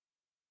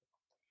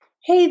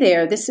Hey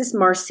there, this is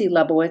Marcy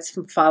Lebowitz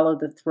from Follow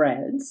the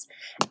Threads,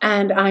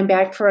 and I'm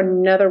back for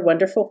another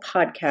wonderful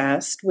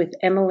podcast with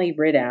Emily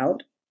Ridout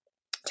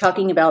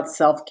talking about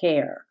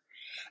self-care.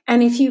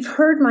 And if you've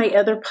heard my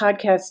other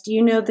podcast,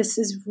 you know this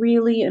is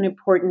really an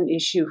important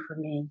issue for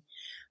me,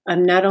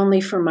 not only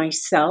for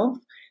myself,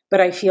 but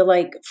I feel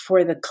like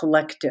for the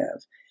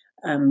collective.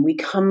 We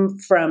come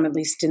from, at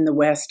least in the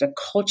West, a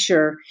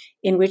culture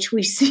in which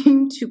we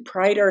seem to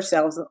pride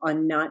ourselves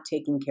on not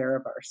taking care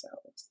of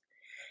ourselves.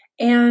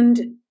 And,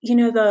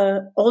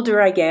 the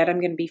older I get, I'm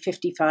going to be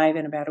 55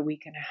 in about a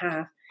week and a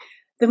half,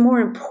 the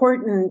more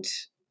important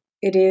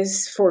it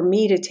is for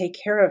me to take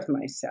care of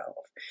myself.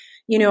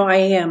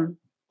 I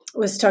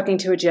was talking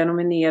to a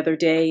gentleman the other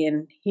day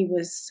and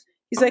he's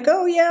like,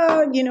 oh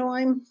yeah,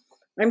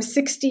 I'm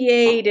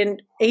 68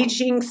 and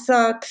aging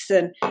sucks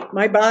and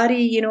my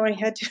body, I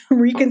had to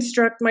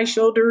reconstruct my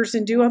shoulders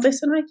and do all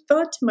this. And I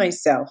thought to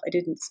myself, I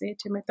didn't say it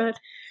to him, I thought,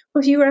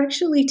 well, if you were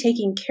actually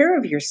taking care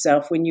of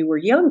yourself when you were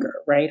younger,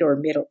 right,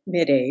 or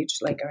mid-age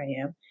like I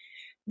am,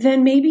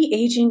 then maybe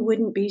aging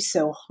wouldn't be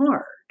so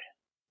hard.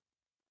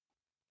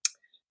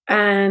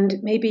 And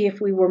maybe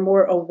if we were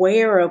more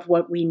aware of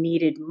what we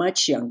needed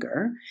much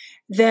younger,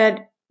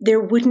 that there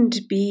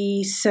wouldn't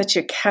be such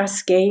a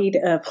cascade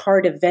of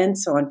hard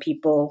events on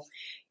people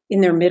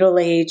in their middle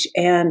age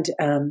and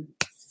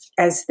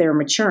as they're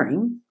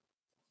maturing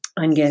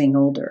and getting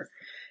older.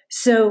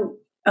 So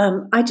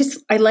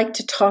I like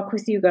to talk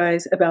with you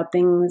guys about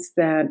things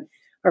that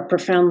are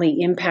profoundly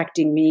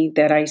impacting me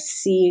that I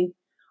see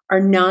are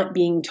not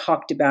being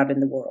talked about in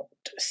the world.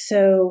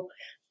 So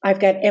I've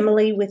got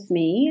Emily with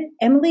me.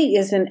 Emily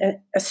is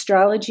an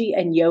astrology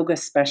and yoga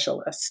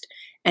specialist.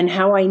 And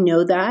how I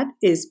know that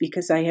is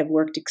because I have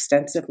worked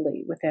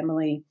extensively with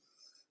Emily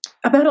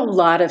about a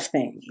lot of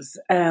things.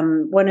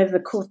 One of the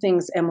cool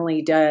things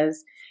Emily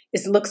does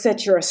is looks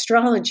at your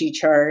astrology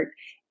chart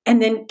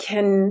and then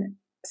can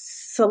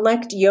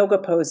select yoga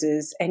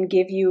poses and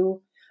give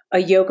you a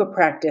yoga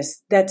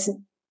practice that's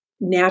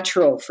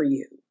natural for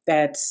you,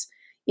 that's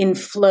in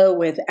flow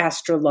with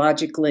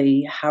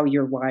astrologically how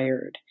you're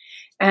wired.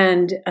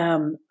 And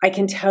I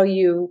can tell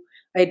you,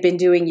 I'd been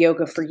doing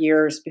yoga for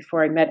years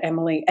before I met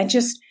Emily and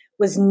just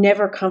was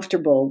never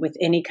comfortable with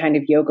any kind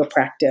of yoga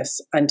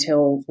practice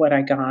until what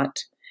I got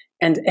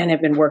and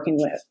have been working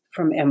with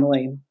from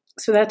Emily.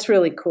 So that's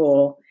really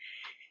cool.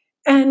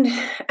 And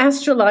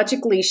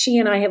astrologically, she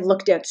and I have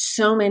looked at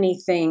so many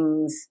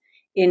things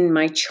in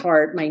my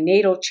chart, my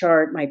natal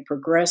chart, my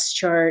progress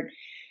chart.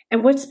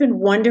 And what's been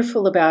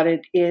wonderful about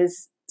it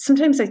is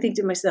sometimes I think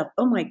to myself,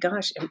 oh my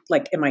gosh, am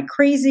I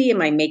crazy?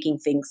 Am I making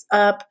things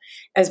up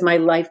as my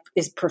life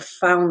is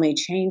profoundly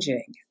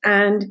changing?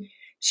 And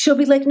she'll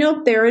be like,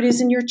 nope, there it is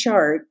in your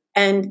chart.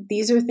 And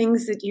these are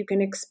things that you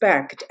can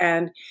expect.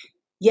 And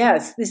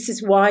yes, this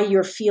is why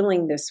you're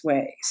feeling this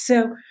way.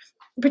 So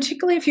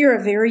particularly if you're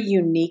a very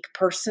unique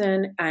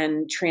person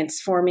and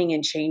transforming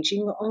and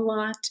changing a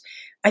lot,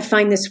 I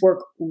find this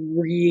work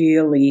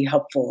really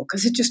helpful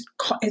because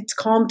it's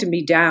calmed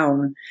me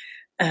down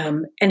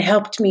and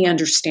helped me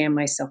understand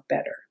myself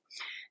better.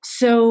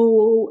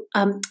 So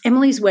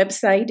Emily's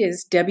website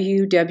is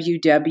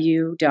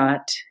www.emily,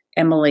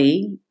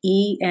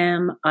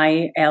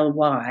 Emily,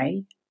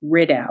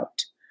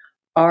 Ridout,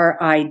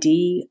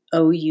 RIDOUT.com.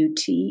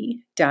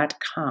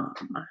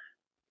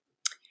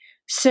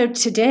 So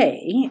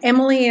today,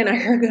 Emily and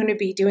I are going to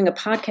be doing a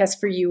podcast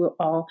for you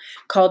all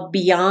called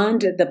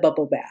Beyond the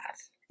Bubble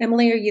Bath.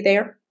 Emily, are you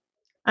there?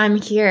 I'm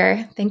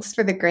here. Thanks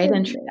for the great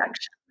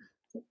introduction.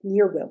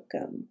 You're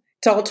welcome.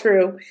 It's all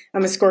true.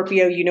 I'm a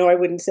Scorpio. You know I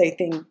wouldn't say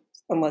things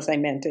unless I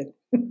meant it.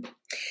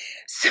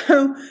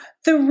 So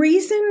the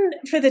reason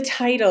for the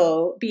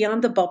title,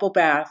 Beyond the Bubble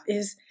Bath,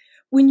 is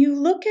when you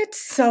look at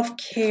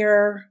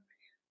self-care,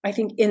 I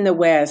think in the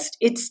West,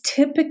 it's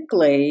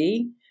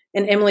typically,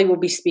 and Emily will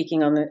be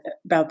speaking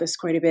about this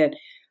quite a bit,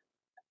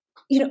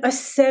 a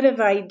set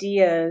of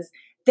ideas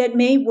that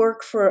may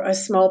work for a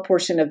small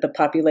portion of the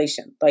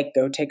population, like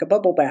go take a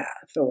bubble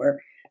bath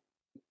or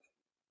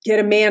get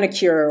a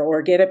manicure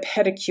or get a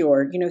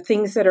pedicure,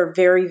 things that are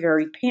very,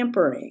 very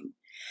pampering.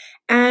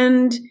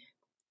 And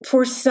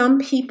for some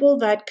people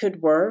that could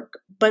work,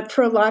 but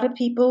for a lot of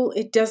people,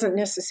 it doesn't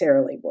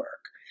necessarily work.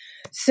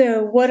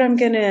 So what I'm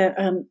going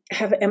to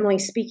have Emily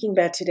speaking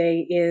about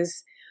today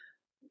is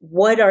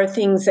what are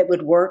things that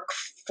would work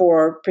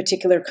for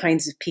particular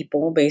kinds of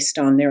people based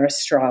on their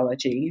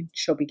astrology.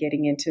 She'll be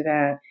getting into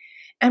that.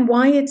 And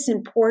why it's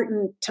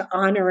important to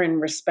honor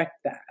and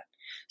respect that.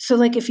 So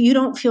like if you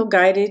don't feel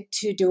guided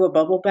to do a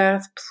bubble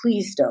bath,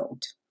 please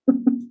don't.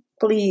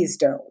 Please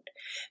don't.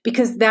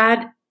 Because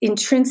that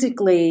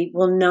intrinsically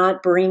will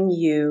not bring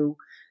you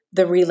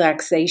the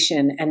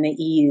relaxation and the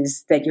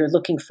ease that you're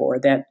looking for.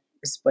 That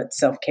is what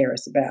self-care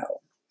is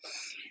about.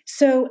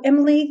 So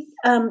Emily,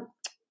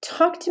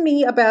 talk to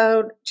me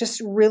about just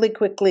really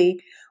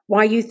quickly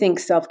why you think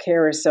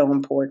self-care is so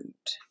important,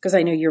 because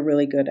I know you're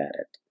really good at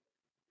it.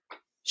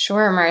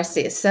 Sure,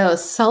 Marcy. So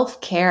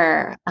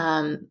self-care,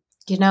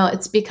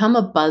 it's become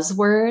a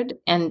buzzword,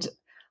 and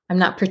I'm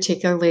not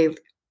particularly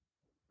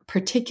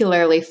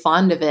particularly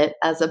fond of it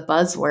as a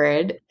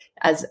buzzword,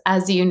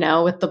 as you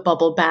know, with the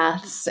bubble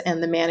baths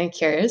and the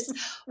manicures.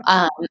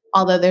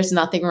 Although there's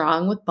nothing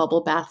wrong with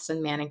bubble baths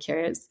and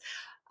manicures.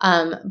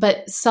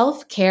 But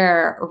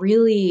self-care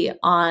really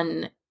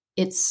on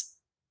its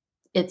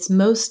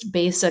most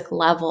basic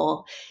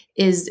level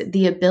is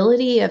the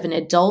ability of an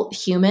adult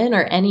human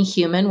or any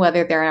human,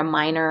 whether they're a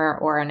minor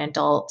or an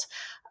adult,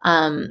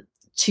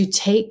 to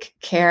take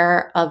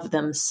care of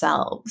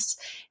themselves.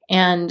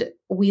 And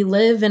we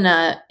live in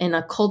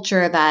a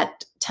culture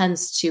that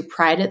tends to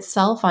pride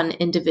itself on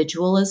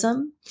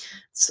individualism.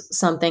 It's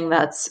something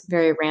that's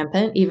very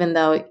rampant, even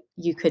though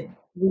we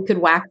could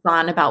wax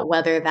on about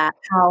whether that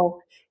how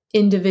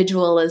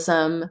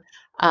individualism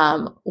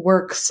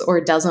works or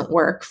doesn't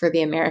work for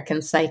the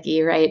American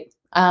psyche, right?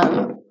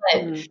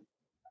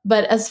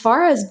 But as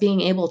far as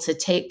being able to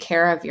take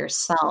care of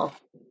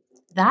yourself,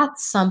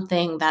 that's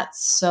something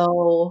that's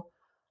so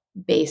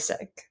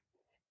basic.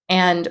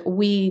 And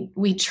we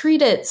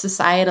treat it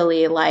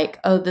societally like,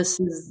 oh, this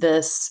is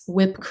this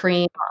whipped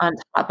cream on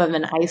top of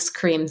an ice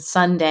cream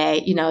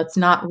sundae. It's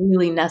not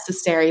really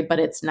necessary, but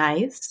it's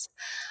nice.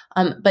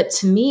 But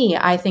to me,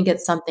 I think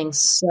it's something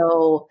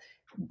so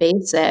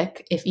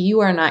basic. If you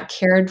are not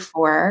cared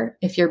for,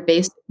 if your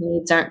basic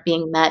needs aren't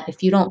being met,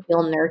 if you don't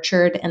feel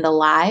nurtured and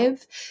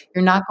alive,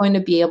 you're not going to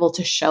be able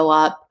to show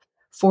up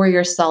for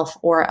yourself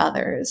or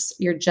others.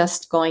 You're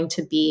just going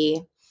to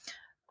be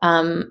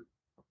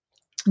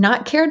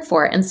not cared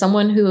for. And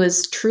someone who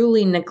is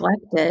truly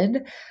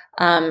neglected,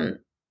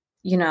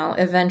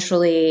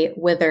 eventually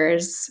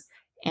withers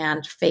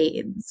and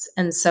fades.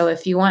 And so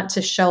if you want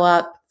to show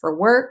up for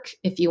work,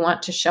 if you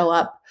want to show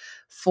up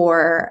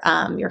for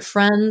your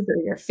friends or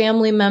your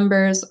family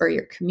members or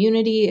your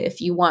community, if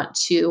you want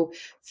to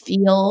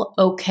feel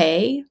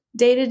okay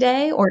day to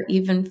day or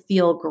even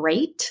feel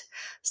great,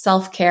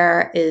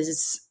 self-care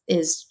is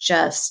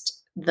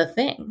just the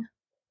thing.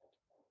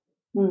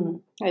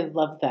 I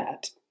love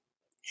that.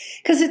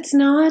 Because it's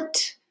not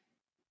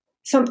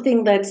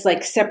something that's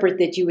like separate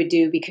that you would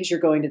do because you're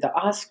going to the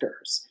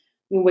Oscars.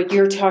 I mean, what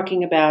you're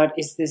talking about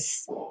is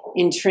this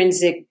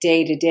intrinsic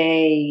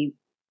day-to-day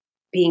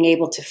being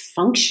able to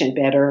function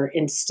better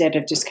instead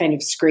of just kind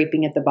of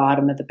scraping at the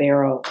bottom of the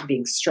barrel and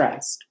being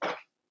stressed.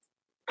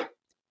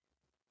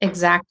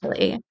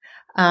 Exactly.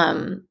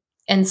 And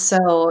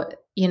so,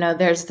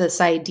 there's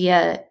this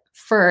idea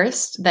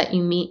first that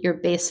you meet your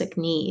basic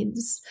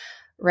needs,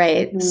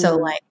 right? So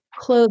like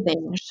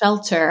clothing,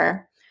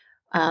 shelter,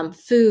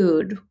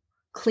 food,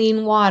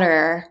 clean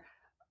water,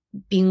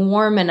 being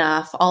warm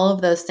enough, all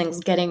of those things,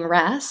 getting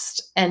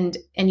rest. And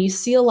you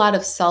see a lot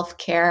of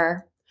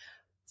self-care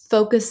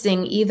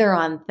focusing either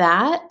on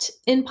that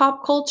in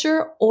pop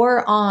culture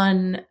or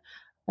on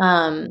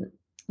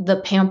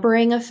the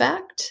pampering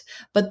effect.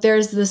 But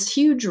there's this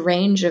huge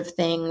range of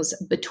things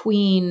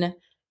between,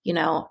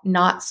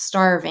 not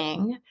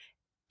starving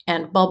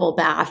and bubble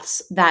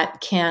baths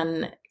that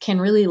can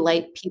really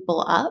light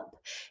people up.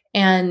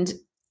 And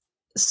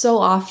so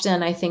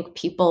often I think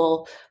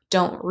people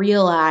don't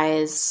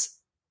realize,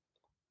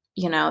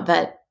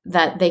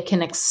 that they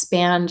can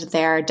expand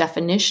their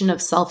definition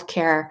of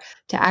self-care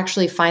to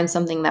actually find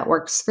something that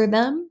works for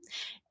them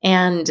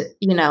and,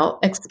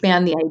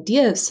 expand the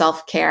idea of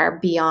self-care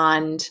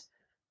beyond,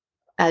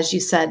 as you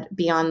said,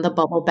 beyond the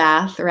bubble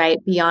bath, right?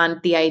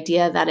 Beyond the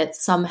idea that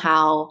it's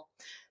somehow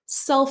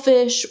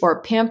selfish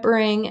or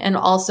pampering, and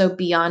also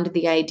beyond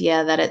the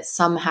idea that it's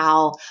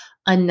somehow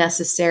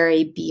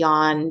unnecessary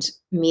beyond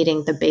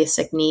meeting the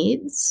basic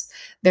needs.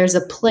 There's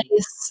a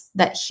place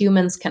that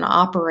humans can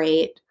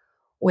operate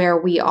where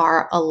we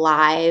are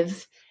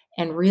alive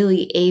and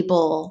really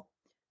able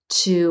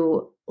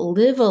to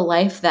live a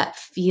life that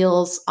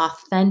feels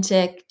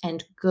authentic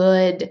and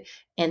good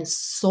and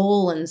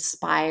soul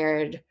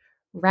inspired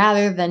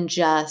rather than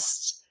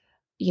just,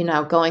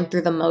 going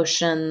through the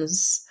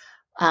motions,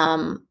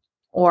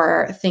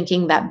 or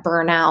thinking that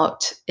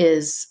burnout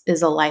is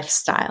a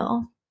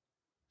lifestyle.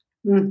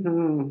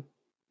 Mm-hmm.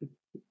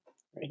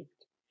 Right.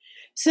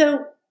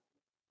 So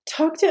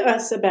talk to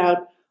us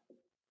about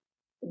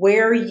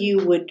where you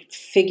would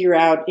figure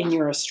out in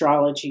your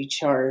astrology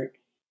chart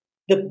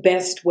the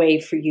best way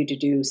for you to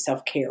do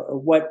self-care, or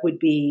what would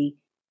be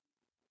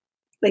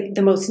like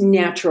the most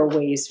natural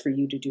ways for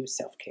you to do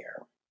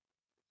self-care.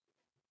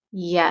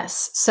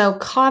 Yes. So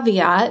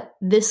caveat,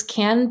 this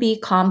can be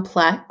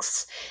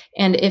complex.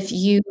 And if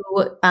you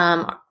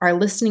are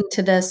listening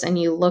to this and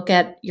you look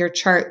at your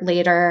chart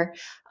later,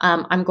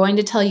 I'm going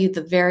to tell you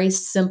the very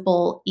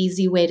simple,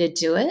 easy way to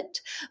do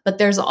it. But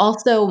there's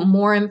also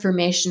more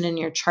information in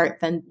your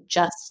chart than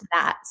just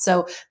that.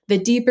 So the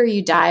deeper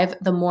you dive,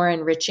 the more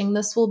enriching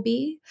this will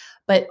be.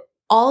 But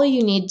all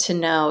you need to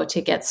know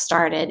to get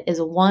started is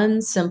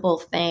one simple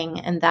thing,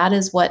 and that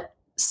is what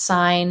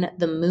sign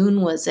the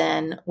moon was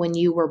in when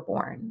you were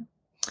born.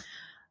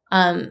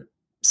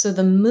 So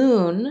the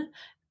moon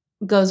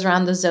goes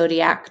around the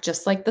zodiac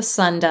just like the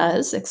sun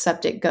does,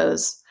 except it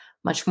goes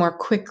much more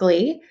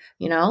quickly,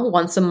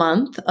 once a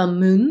month,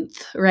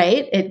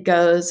 right? It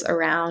goes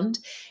around.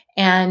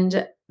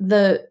 And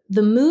the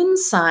moon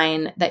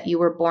sign that you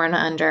were born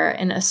under,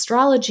 in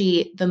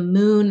astrology, the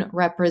moon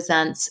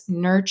represents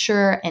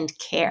nurture and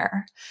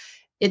care.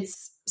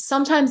 It's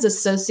sometimes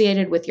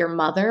associated with your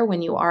mother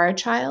when you are a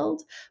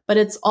child, but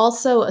it's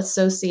also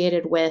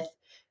associated with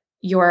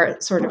your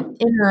sort of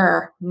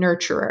inner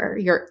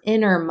nurturer, your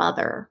inner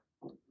mother,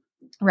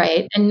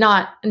 right? And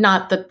not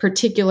the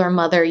particular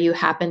mother you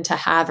happen to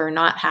have or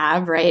not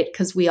have, right?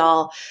 Because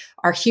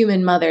our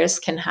human mothers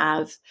can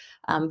have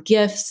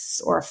gifts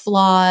or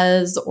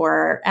flaws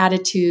or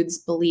attitudes,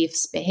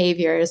 beliefs,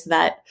 behaviors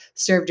that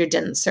served or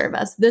didn't serve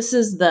us. This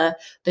is the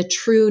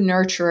true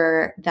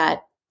nurturer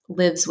that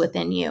lives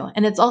within you.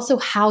 And it's also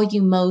how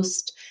you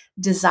most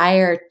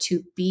desire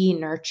to be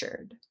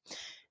nurtured.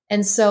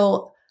 And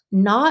so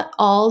not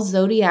all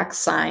zodiac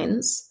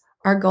signs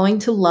are going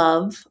to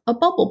love a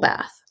bubble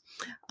bath.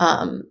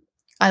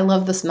 I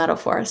love this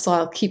metaphor, so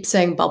I'll keep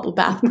saying bubble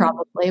bath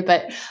probably.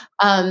 But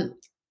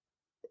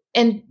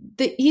and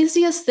the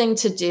easiest thing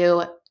to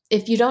do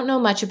if you don't know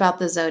much about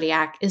the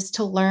zodiac is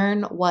to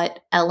learn what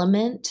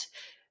element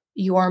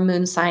your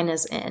moon sign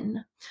is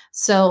in.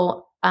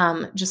 So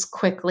just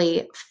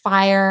quickly,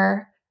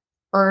 fire,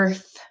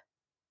 earth,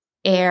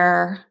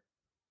 air,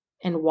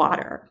 and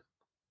water.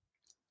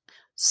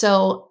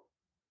 So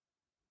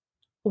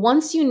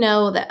once you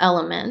know the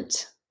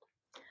element,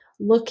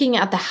 looking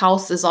at the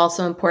house is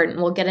also important.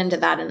 We'll get into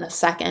that in a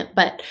second.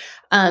 But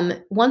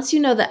once you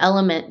know the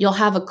element, you'll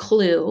have a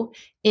clue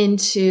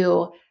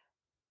into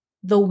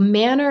the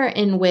manner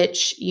in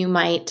which you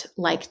might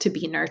like to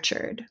be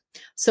nurtured.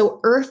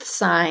 So earth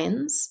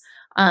signs,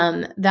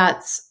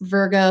 that's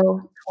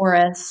Virgo,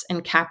 Taurus,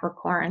 and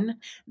Capricorn,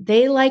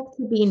 they like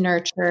to be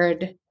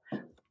nurtured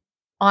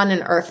on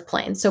an earth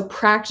plane. So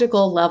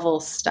practical level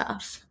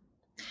stuff.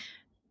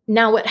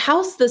 Now, what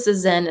house this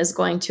is in is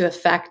going to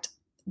affect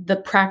the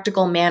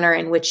practical manner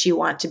in which you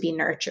want to be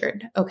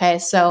nurtured. Okay.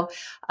 So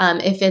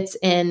if it's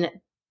in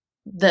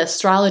the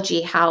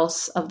astrology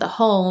house of the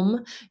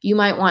home, you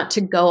might want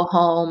to go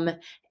home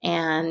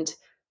and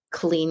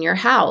clean your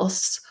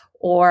house,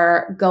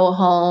 or go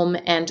home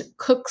and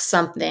cook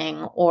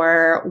something,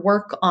 or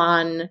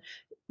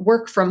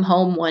work from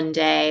home one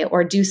day,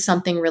 or do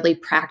something really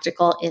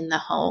practical in the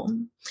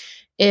home.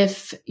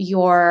 If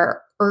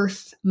your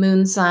earth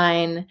moon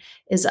sign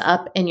is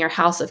up in your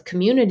house of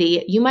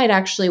community, you might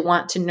actually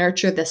want to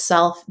nurture the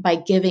self by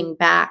giving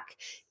back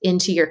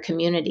into your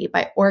community,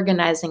 by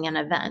organizing an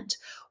event,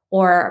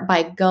 or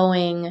by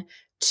going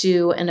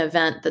to an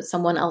event that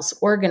someone else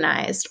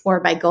organized, or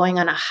by going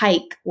on a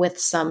hike with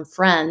some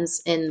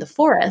friends in the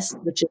forest,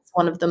 which is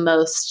one of the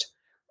most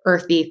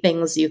earthy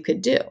things you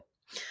could do.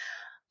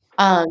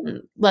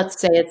 Let's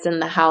say it's in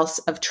the house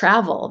of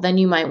travel, then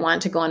you might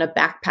want to go on a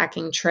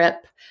backpacking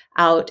trip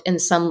out in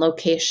some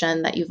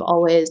location that you've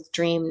always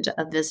dreamed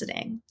of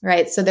visiting,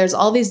 right? So there's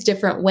all these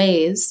different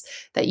ways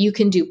that you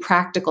can do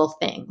practical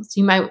things.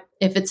 You might,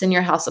 if it's in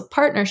your house of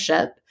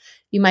partnership,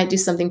 you might do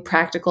something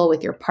practical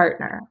with your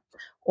partner.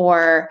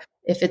 Or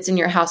if it's in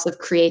your house of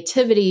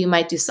creativity, you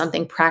might do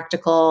something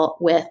practical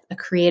with a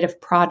creative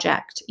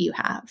project you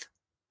have.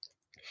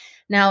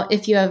 Now,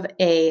 if you have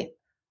a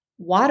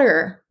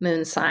water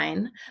moon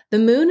sign, the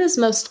moon is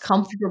most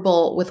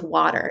comfortable with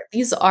water.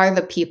 These are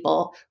the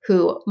people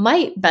who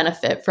might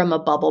benefit from a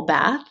bubble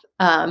bath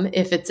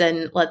if it's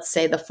in, let's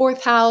say, the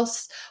fourth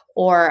house,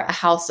 or a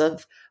house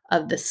of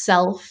the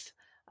self,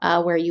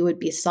 where you would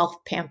be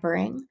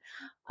self-pampering.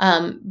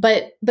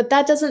 But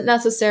that doesn't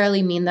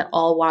necessarily mean that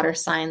all water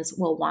signs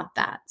will want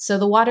that. So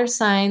the water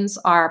signs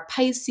are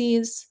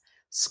Pisces,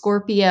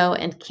 Scorpio,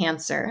 and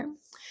Cancer.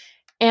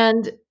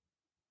 And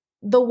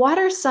the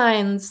water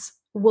signs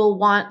will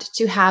want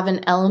to have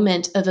an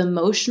element of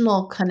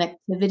emotional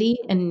connectivity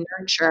and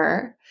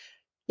nurture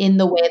in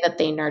the way that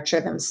they nurture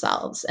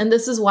themselves. And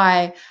this is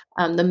why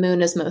the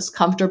moon is most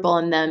comfortable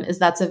in them, is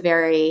that's a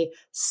very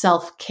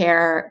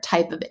self-care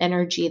type of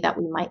energy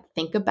that we might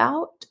think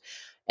about.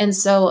 And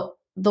so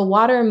the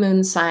water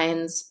moon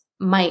signs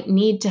might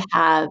need to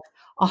have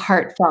a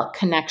heartfelt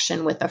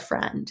connection with a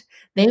friend.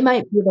 They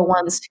might be the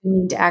ones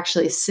who need to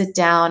actually sit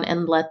down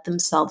and let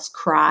themselves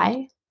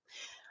cry.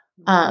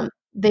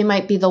 They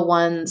might be the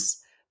ones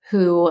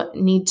who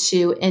need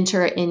to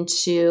enter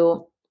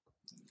into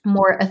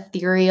more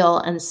ethereal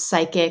and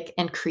psychic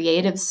and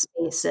creative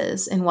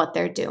spaces in what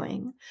they're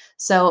doing.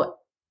 So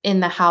in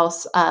the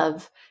house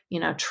of,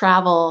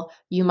 travel,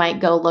 you might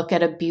go look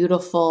at a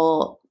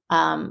beautiful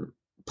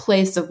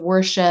place of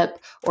worship,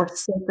 or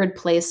sacred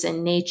place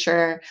in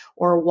nature,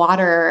 or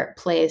water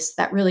place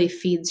that really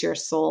feeds your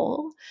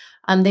soul.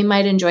 They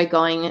might enjoy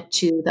going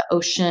to the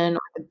ocean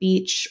or the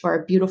beach or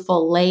a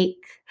beautiful lake.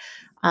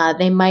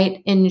 They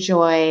might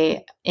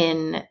enjoy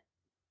in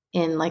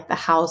like the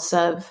house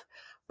of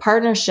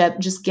partnership,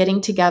 just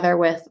getting together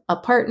with a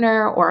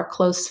partner or a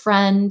close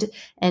friend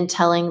and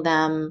telling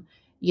them,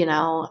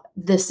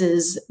 this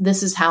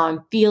is how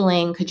I'm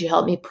feeling. Could you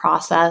help me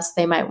process?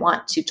 They might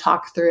want to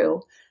talk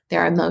through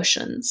their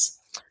emotions.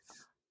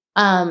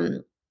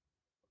 And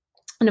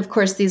of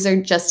course, these are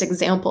just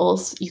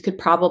examples. You could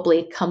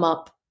probably come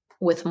up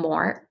with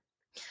more.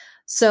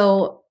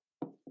 So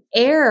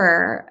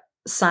air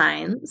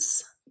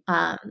signs,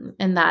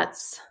 and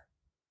that's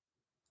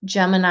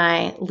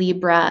Gemini,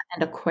 Libra,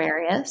 and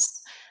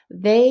Aquarius,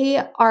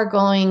 they are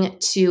going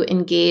to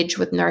engage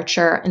with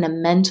nurture in a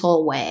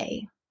mental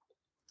way.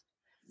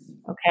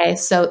 Okay,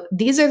 so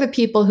these are the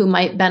people who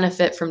might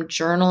benefit from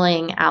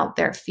journaling out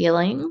their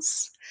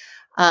feelings,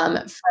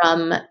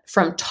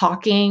 from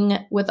talking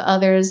with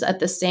others at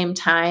the same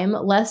time,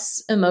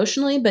 less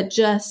emotionally, but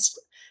just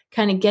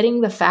kind of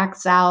getting the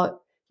facts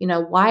out.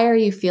 Why are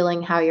you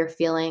feeling how you're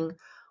feeling?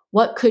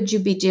 What could you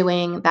be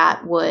doing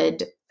that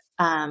would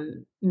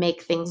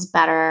make things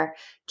better?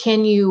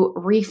 Can you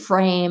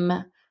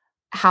reframe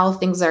how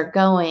things are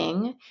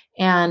going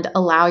and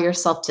allow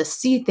yourself to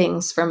see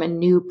things from a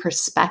new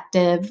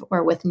perspective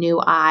or with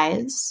new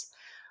eyes?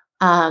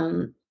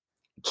 Can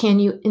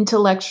you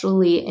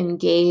intellectually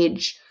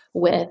engage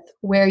with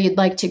where you'd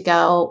like to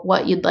go,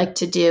 what you'd like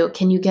to do?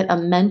 Can you get a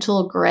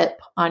mental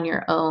grip on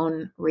your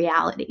own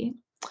reality?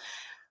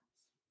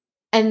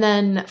 And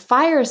then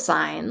fire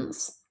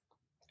signs,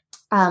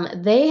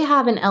 they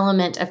have an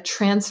element of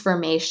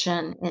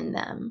transformation in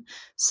them.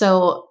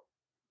 So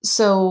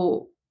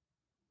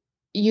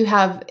you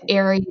have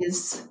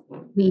Aries,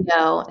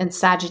 Leo, and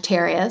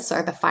Sagittarius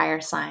are the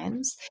fire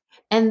signs,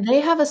 and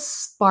they have a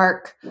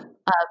spark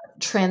of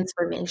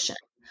transformation.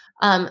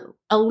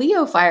 A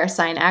Leo fire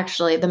sign,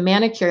 actually, the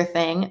manicure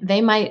thing, they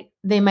might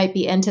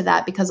be into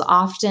that because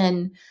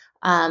often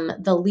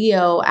the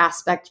Leo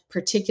aspect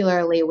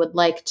particularly would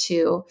like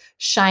to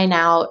shine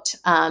out,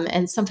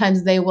 and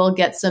sometimes they will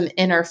get some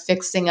inner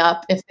fixing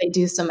up if they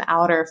do some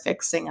outer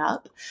fixing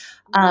up.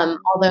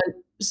 Although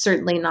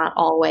certainly not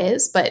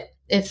always, but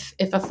if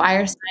a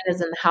fire sign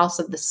is in the house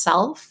of the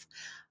self,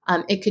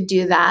 it could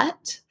do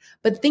that.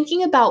 But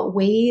thinking about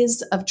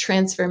ways of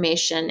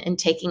transformation and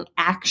taking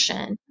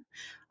action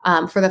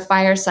for the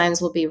fire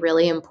signs will be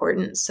really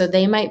important. So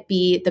they might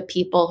be the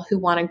people who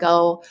want to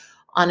go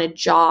on a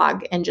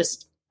jog and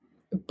just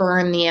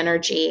burn the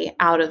energy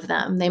out of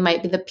them. They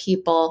might be the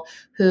people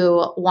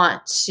who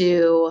want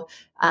to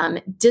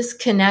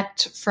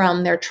disconnect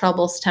from their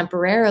troubles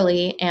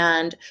temporarily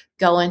and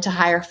go into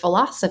higher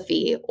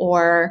philosophy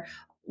or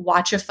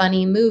watch a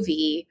funny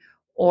movie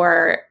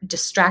or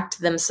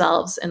distract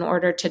themselves in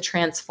order to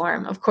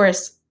transform. Of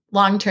course,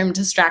 long-term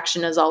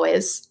distraction is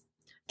always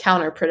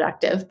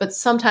counterproductive, but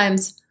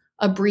sometimes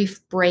a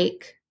brief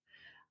break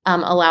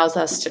allows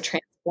us to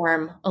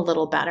transform a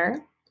little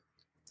better.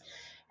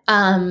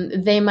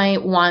 They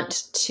might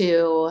want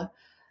to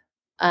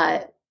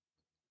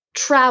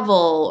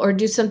travel or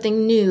do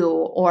something new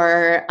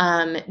or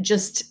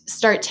just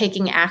start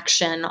taking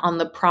action on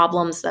the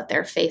problems that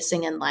they're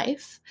facing in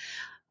life.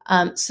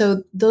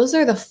 So those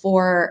are the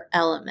 4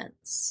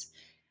 elements.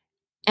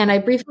 And I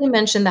briefly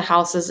mentioned the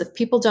houses. If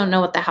people don't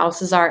know what the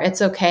houses are,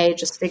 it's okay.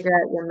 Just figure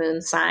out your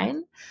moon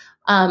sign.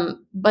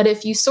 But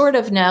if you sort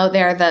of know,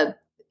 they're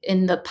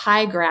in the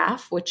pie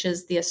graph, which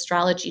is the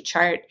astrology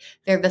chart,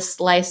 they're the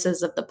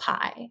slices of the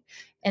pie.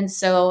 And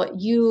so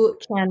you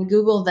can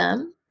Google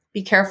them.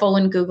 Be careful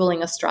when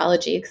Googling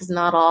astrology because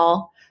not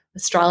all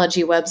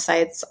astrology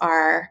websites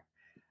are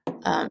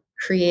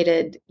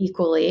created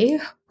equally.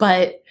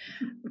 But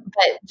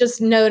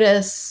just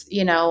notice,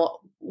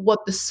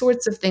 what the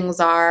sorts of things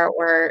are,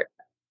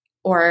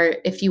 or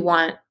if you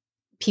want,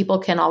 people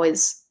can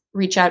always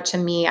reach out to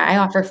me. I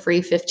offer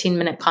free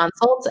 15-minute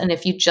consults. And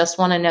if you just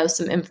want to know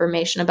some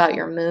information about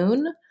your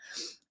moon,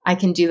 I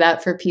can do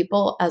that for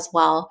people as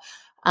well.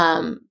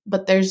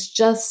 But there's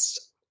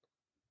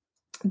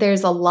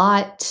a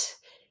lot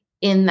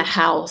in the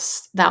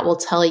house that will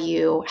tell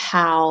you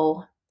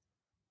how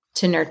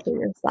to nurture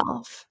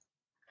yourself.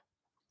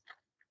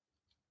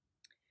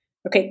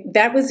 Okay,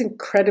 that was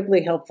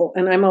incredibly helpful.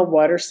 And I'm a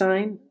water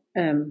sign.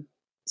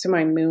 So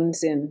my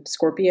moon's in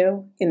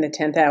Scorpio in the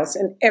 10th house.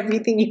 And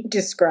everything you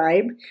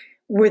described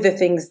were the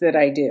things that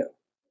I do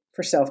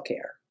for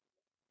self-care.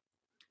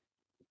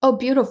 Oh,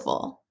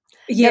 beautiful.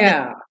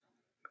 Yeah.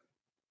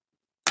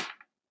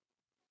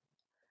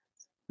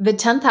 The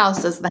 10th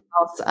house is the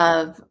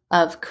house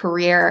of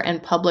career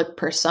and public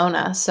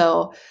persona.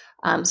 So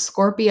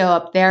Scorpio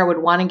up there would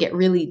want to get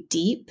really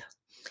deep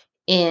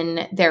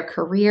in their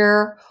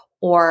career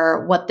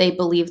or what they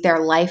believe their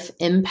life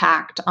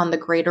impact on the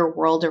greater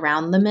world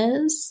around them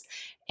is,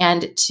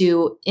 and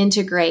to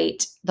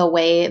integrate the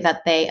way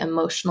that they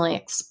emotionally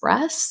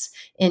express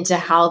into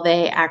how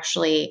they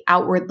actually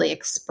outwardly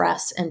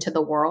express into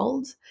the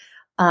world.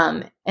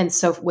 And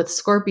so with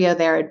Scorpio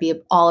there, it'd be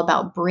all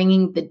about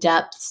bringing the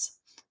depths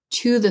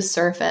to the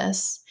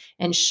surface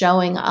and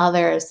showing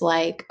others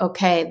like,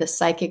 okay, the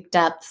psychic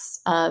depths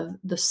of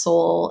the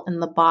soul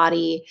and the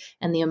body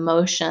and the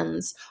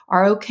emotions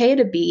are okay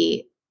to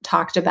be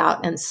talked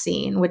about and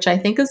seen, which I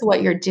think is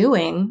what you're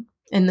doing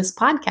in this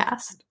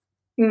podcast.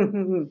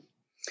 Mm-hmm.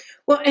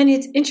 Well, and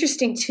it's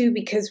interesting too,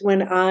 because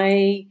when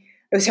I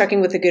was talking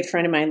with a good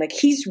friend of mine, like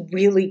he's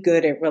really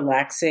good at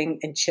relaxing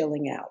and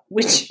chilling out,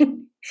 which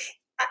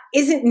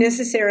isn't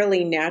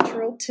necessarily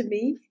natural to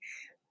me.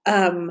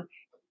 And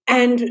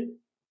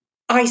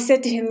I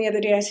said to him the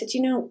other day, I said,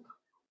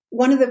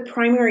 one of the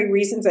primary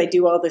reasons I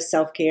do all this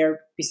self-care,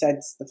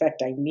 besides the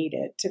fact I need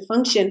it to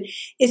function,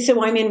 is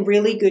so I'm in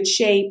really good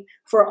shape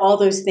for all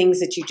those things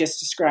that you just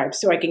described.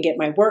 So I can get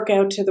my work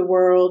out to the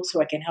world,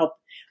 so I can help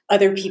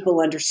other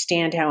people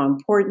understand how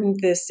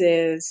important this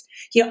is,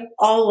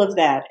 all of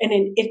that. And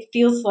it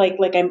feels like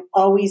I'm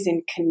always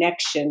in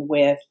connection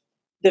with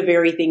the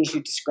very things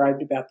you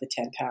described about the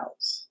 10th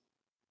house.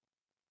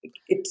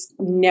 It's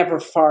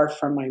never far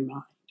from my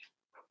mind.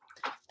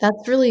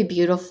 That's really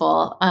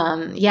beautiful.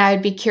 Yeah,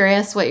 I'd be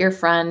curious what your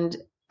friend's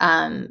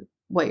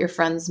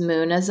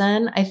moon is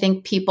in. I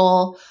think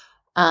people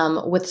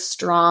with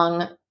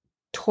strong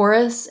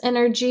Taurus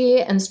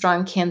energy and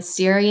strong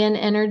Cancerian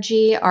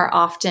energy are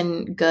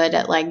often good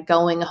at like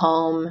going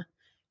home,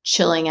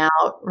 chilling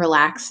out,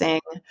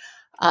 relaxing,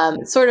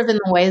 sort of in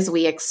the ways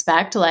we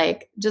expect,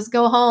 like just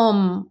go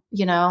home,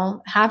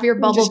 have your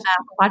bubble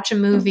bath, watch a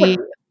movie.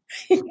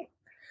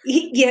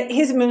 Yeah,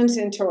 his moon's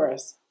in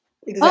Taurus.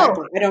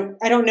 Exactly. Oh.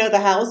 I don't know the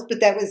house,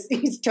 but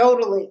he's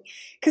totally,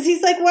 because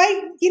he's like,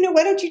 why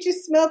don't you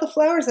just smell the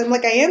flowers? I'm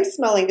like, I am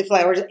smelling the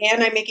flowers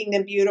and I'm making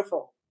them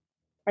beautiful.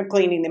 I'm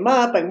cleaning them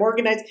up. I'm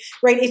organized,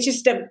 right? It's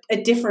just a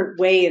different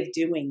way of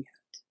doing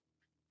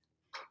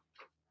it.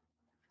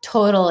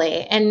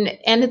 Totally. And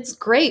it's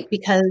great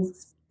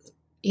because,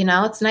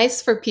 it's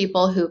nice for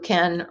people who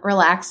can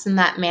relax in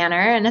that manner.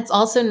 And it's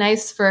also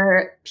nice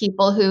for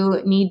people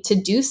who need to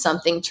do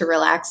something to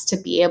relax to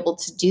be able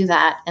to do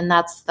that. And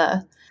that's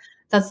the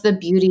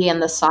beauty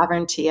and the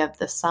sovereignty of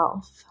the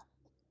self.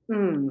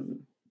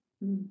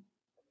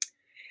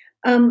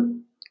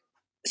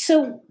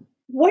 So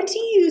what do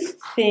you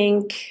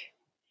think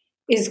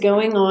is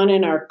going on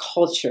in our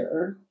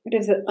culture? What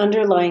is the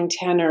underlying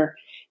tenor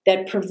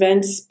that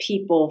prevents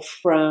people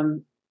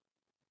from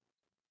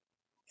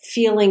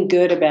feeling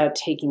good about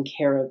taking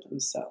care of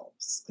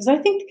themselves? Because I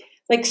think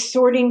like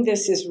sorting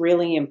this is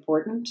really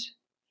important.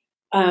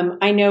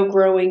 I know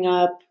growing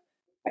up,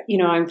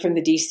 I'm from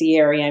the DC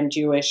area, I'm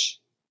Jewish.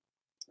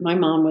 My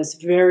mom was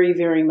very,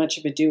 very much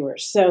of a doer.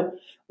 So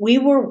we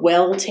were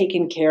well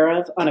taken care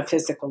of on a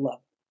physical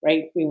level,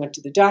 right? We went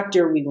to the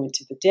doctor, we went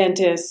to the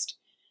dentist,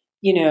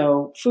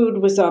 food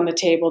was on the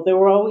table. There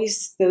were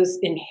always those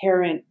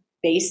inherent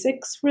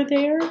basics were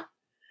there.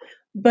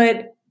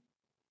 But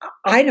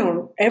I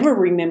don't ever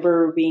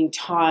remember being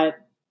taught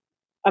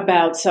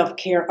about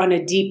self-care on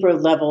a deeper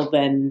level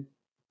than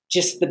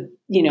just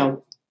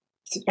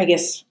I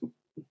guess,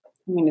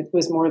 it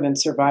was more than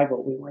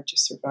survival. We weren't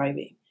just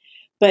surviving.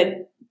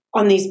 But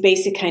on these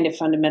basic kind of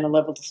fundamental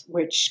levels,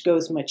 which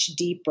goes much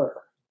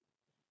deeper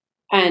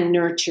and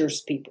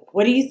nurtures people.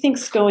 What do you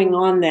think's going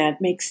on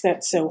that makes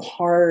that so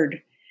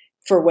hard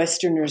for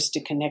Westerners to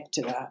connect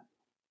to that?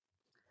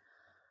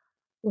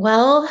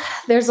 Well,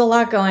 there's a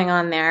lot going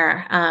on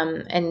there.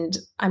 And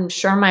I'm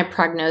sure my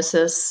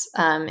prognosis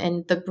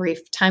in the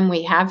brief time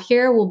we have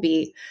here will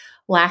be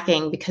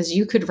lacking because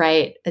you could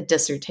write a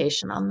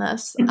dissertation on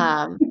this.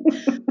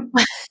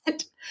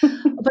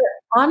 But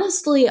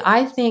honestly,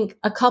 I think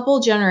a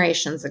couple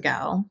generations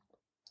ago,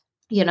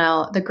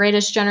 the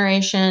greatest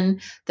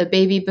generation, the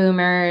baby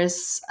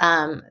boomers,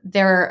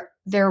 there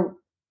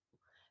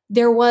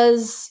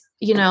was,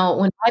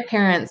 when my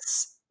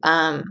parents,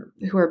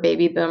 who were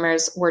baby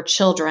boomers, were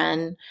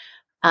children,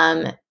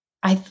 and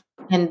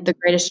the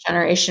greatest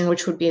generation,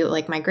 which would be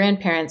like my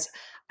grandparents,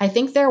 I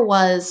think there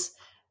was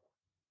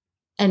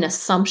an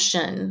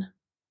assumption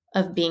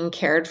of being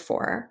cared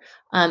for.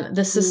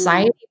 The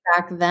society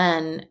back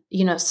then,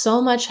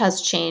 so much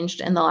has changed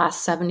in the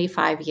last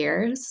 75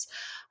 years.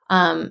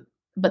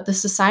 But the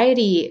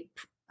society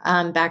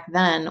back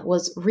then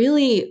was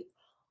really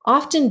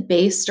often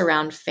based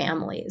around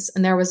families.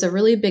 And there was a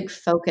really big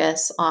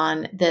focus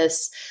on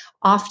this.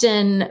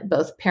 Often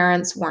both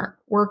parents weren't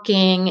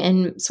working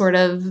in sort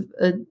of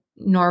a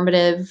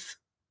normative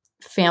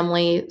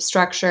family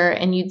structure.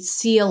 And you'd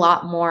see a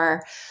lot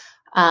more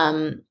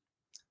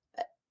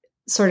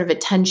sort of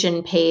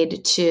attention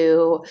paid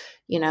to,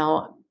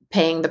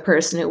 paying the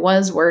person who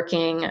was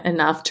working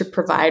enough to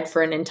provide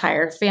for an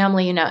entire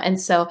family, and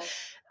so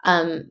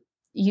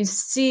you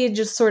see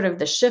just sort of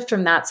the shift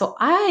from that. So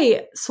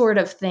I sort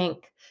of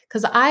think,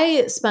 because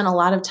I spent a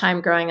lot of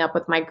time growing up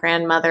with my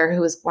grandmother who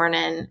was born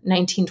in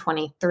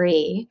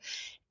 1923,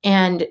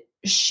 and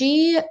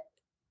she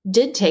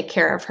did take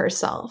care of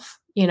herself.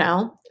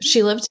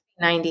 She lived to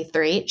be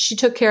 93. She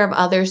took care of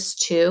others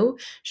too.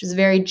 She was a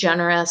very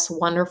generous,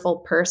 wonderful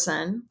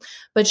person,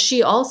 but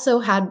she also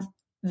had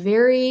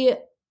very,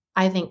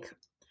 I think,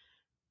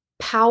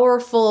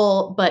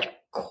 powerful but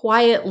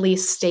quietly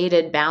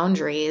stated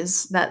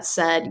boundaries that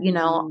said,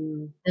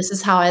 this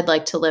is how I'd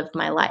like to live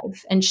my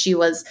life. And she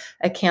was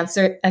a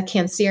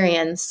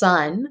Cancerian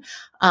sun.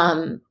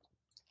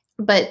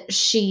 But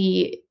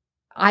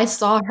I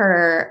saw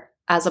her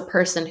as a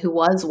person who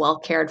was well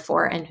cared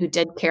for and who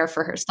did care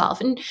for herself.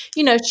 And,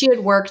 she had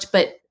worked,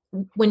 but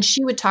when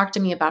she would talk to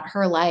me about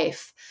her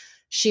life,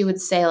 she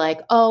would say like,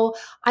 oh,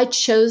 I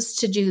chose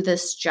to do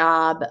this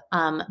job,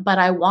 but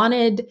I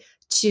wanted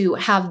to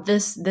have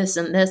this,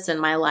 and this in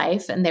my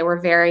life. And they were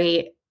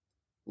very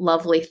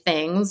lovely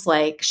things.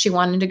 Like she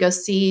wanted to go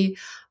see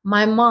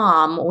my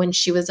mom when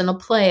she was in a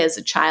play as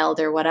a child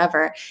or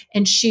whatever.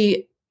 And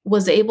she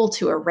was able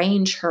to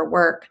arrange her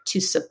work to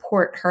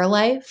support her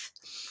life.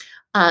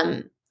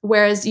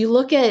 Whereas you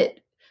look at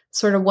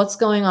sort of what's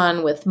going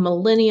on with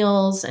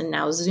millennials and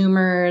now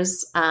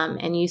Zoomers,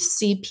 and you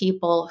see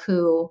people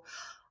who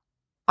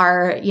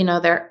are,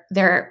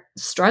 they're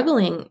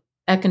struggling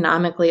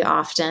economically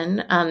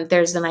often.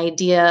 There's an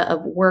idea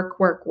of work,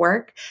 work,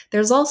 work.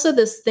 There's also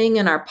this thing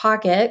in our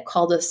pocket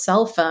called a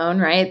cell phone,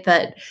 right?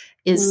 That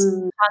is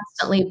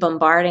constantly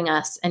bombarding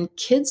us. And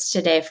kids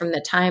today, from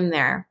the time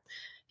they're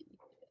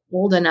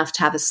old enough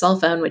to have a cell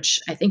phone, which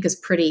I think is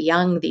pretty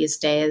young these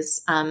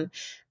days,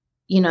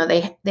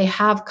 they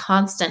have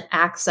constant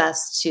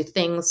access to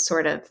things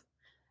sort of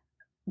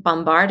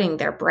bombarding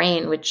their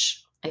brain,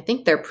 which I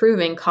think they're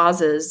proving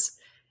causes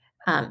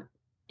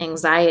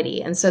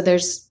anxiety. And so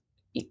there's,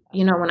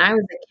 when I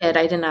was a kid,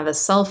 I didn't have a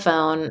cell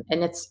phone,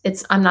 and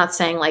I'm not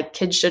saying like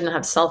kids shouldn't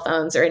have cell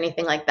phones or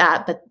anything like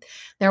that, but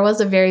there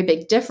was a very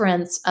big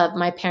difference of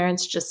my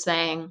parents just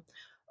saying,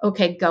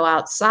 okay, go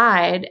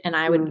outside. And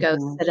I would go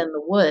sit in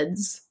the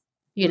woods,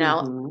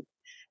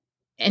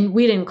 and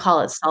we didn't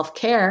call it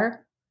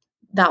self-care.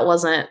 That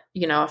wasn't,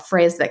 a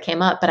phrase that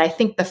came up, but I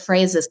think the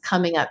phrase is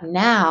coming up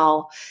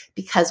now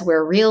because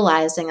we're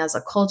realizing as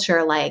a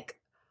culture, like,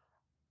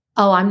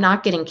 oh, I'm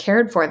not getting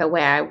cared for the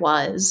way I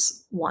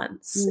was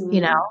once,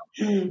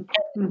 whether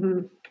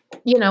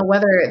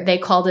they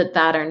called it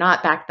that or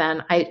not back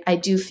then, I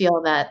do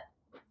feel that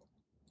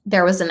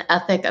there was an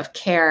ethic of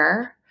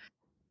care,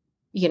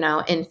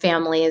 in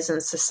families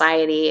and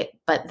society,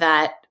 but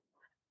that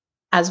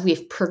as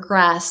we've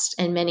progressed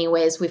in many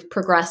ways, we've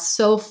progressed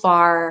so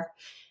far,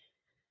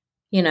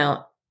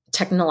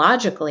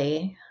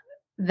 technologically,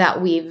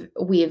 that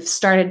we've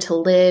started to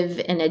live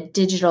in a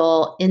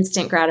digital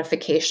instant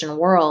gratification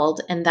world.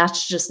 And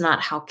that's just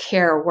not how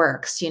care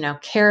works.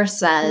 Care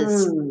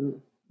says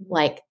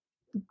like,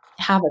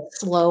 have a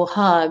slow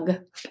hug,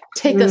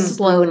 take a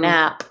slow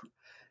nap,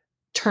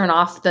 turn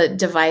off the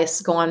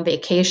device, go on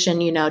vacation,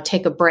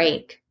 take a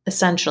break,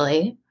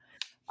 essentially.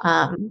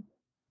 And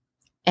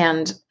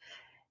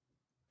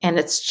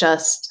it's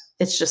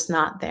just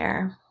not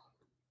there.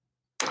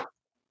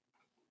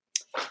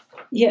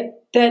 Yeah,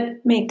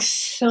 that makes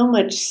so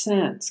much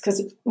sense,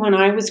 because when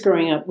I was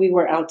growing up, we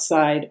were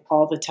outside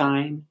all the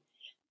time,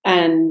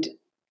 and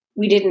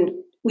we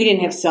didn't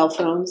have cell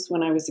phones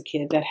when I was a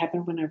kid. That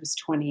happened when I was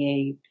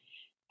 28,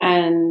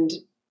 and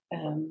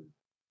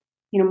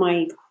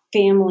my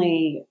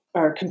family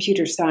are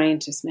computer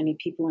scientists, many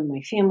people in my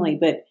family,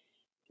 but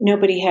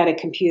nobody had a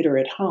computer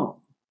at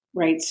home,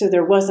 right? So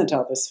there wasn't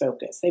all this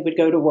focus. They would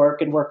go to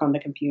work and work on the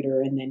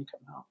computer and then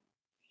come home.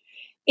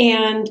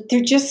 And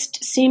there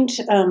just seemed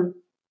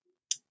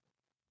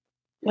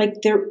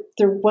like there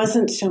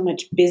wasn't so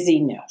much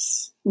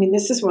busyness. I mean,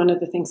 this is one of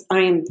the things I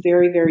am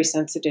very, very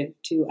sensitive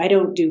to. I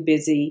don't do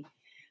busy.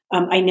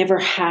 I never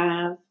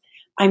have.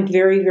 I'm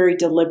very, very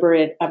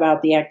deliberate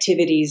about the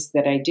activities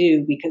that I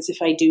do, because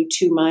if I do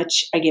too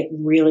much, I get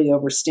really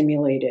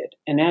overstimulated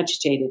and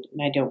agitated,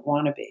 and I don't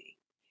want to be.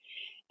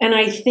 And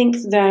I think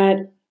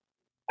that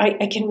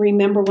I can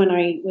remember when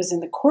I was in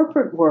the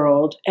corporate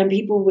world and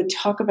people would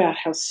talk about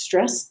how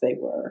stressed they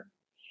were.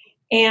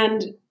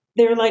 And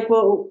they're like,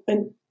 well,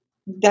 and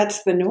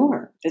that's the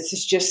norm. This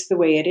is just the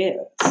way it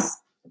is.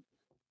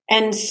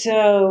 And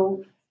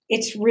so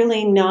it's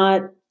really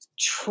not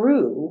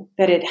true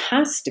that it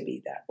has to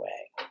be that way.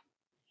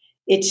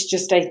 It's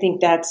just, I think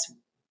that's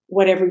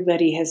what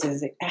everybody has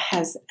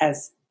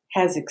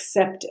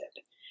accepted.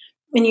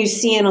 And you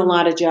see in a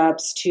lot of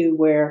jobs too,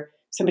 where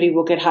somebody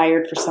will get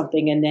hired for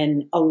something and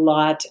then a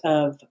lot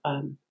of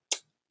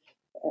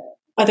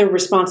other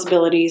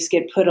responsibilities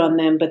get put on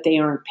them, but they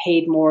aren't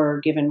paid more or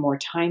given more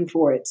time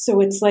for it.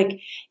 So it's like,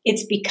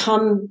 it's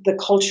become the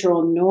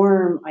cultural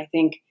norm, I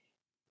think,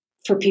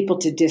 for people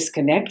to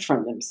disconnect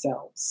from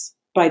themselves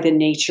by the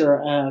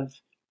nature of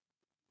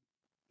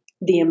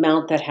the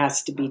amount that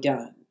has to be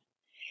done.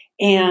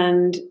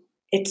 And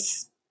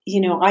it's,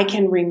 I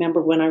can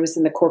remember when I was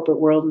in the corporate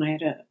world and I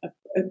had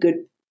a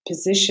good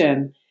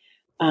position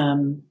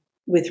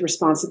with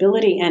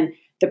responsibility. And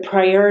the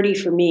priority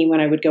for me when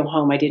I would go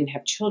home, I didn't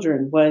have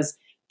children, was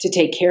to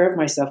take care of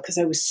myself, because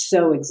I was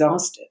so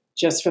exhausted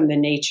just from the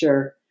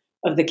nature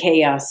of the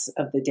chaos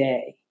of the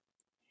day.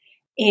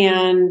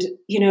 And,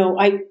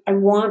 I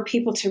want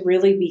people to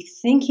really be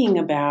thinking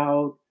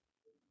about,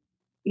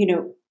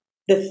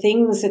 the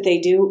things that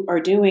they are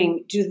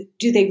doing.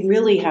 Do they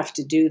really have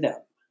to do them?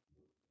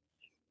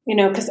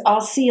 Because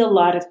I'll see a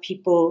lot of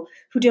people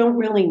who don't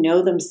really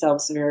know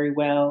themselves very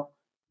well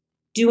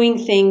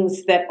doing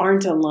things that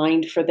aren't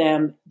aligned for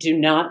them, do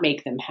not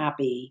make them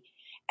happy.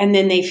 And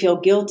then they feel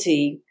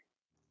guilty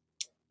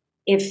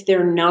if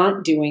they're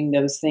not doing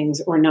those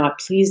things or not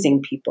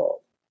pleasing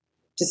people.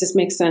 Does this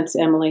make sense,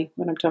 Emily,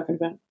 what I'm talking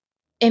about?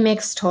 It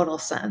makes total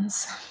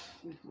sense.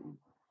 Mm-hmm.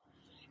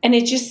 And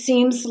it just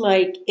seems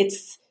like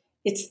it's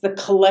the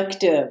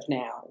collective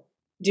now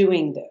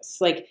doing this.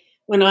 Like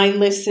when I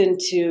listen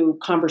to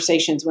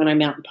conversations when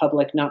I'm out in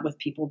public, not with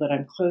people that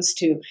I'm close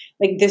to,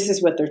 like this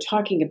is what they're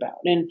talking about.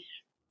 And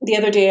the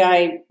other day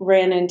I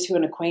ran into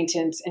an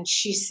acquaintance and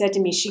she said to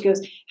me, she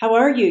goes, "How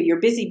are you?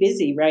 You're busy,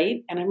 busy,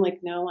 right?" And I'm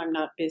like, "No, I'm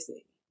not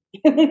busy."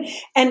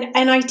 and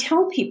I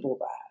tell people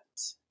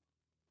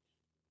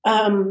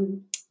that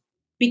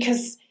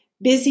because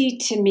busy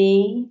to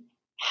me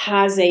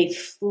has a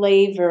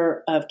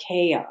flavor of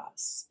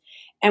chaos.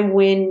 And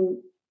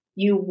when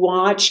you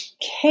watch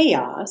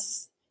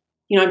chaos,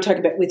 I'm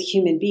talking about with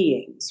human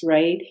beings,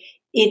 right?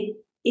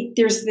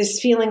 There's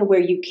this feeling where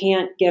you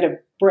can't get a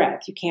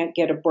breath, you can't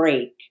get a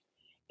break.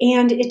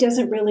 And it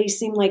doesn't really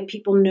seem like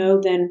people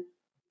know then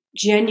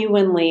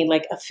genuinely,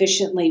 like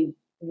efficiently,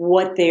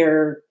 what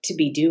they're to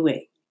be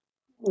doing.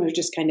 They're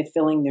just kind of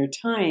filling their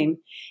time.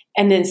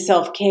 And then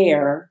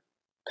self-care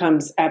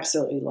comes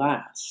absolutely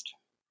last.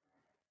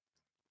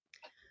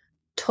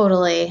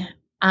 Totally.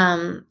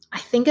 I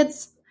think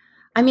it's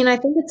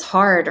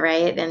hard,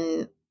 right?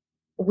 And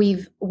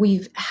we've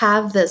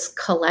have this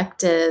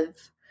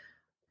collective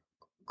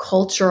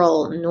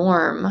cultural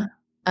norm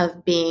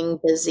of being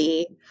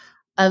busy,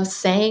 of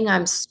saying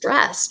I'm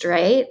stressed,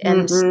 right?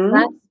 And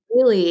stress Mm-hmm.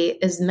 really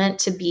is meant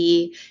to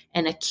be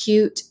an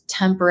acute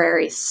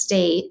temporary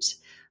state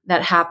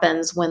that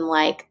happens when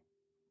like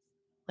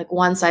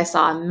once I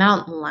saw a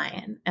mountain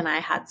lion and I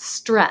had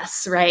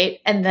stress, right?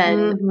 And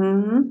then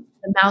Mm-hmm.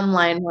 the mountain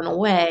lion went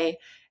away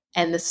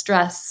and the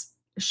stress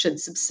should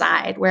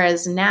subside.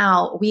 Whereas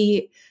now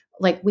we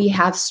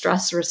have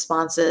stress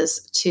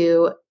responses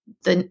to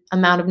the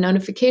amount of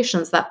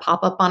notifications that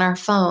pop up on our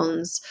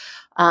phones,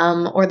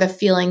 or the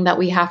feeling that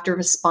we have to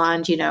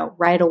respond,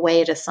 right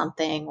away to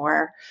something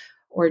or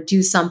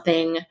do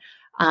something,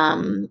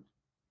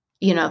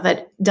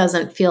 that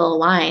doesn't feel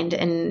aligned.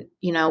 And,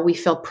 we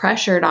feel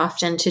pressured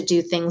often to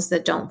do things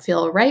that don't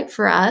feel right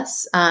for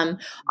us,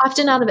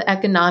 often out of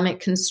economic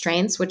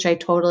constraints, which I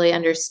totally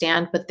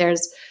understand. But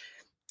there's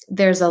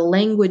a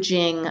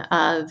languaging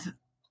of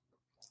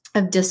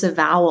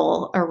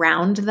disavowal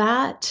around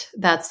that.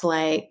 That's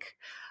like,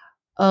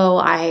 oh,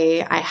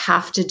 I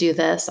have to do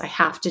this. I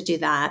have to do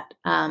that.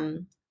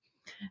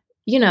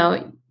 You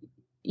know,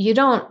 you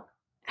don't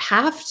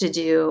have to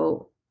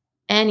do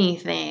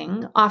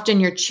anything. Often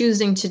you're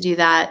choosing to do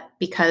that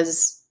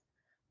because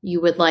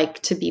you would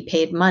like to be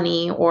paid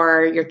money,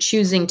 or you're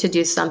choosing to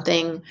do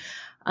something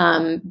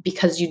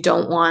because you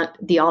don't want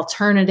the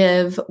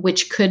alternative,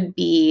 which could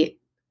be,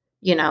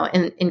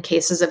 in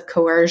cases of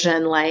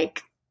coercion,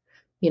 like,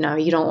 you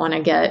don't want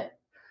to get,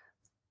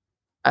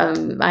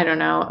 I don't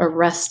know,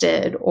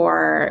 arrested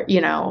or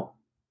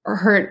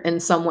hurt in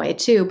some way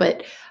too.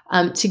 But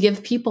to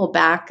give people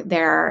back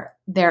their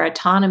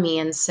autonomy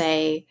and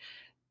say,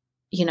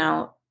 you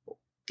know,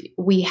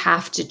 we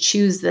have to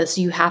choose this.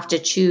 You have to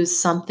choose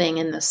something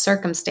in this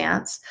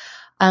circumstance.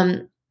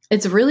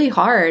 It's really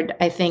hard,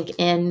 I think,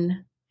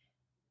 in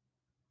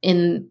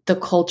the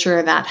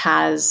culture that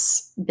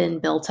has been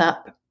built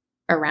up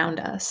around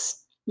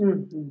us.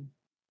 Mm-hmm.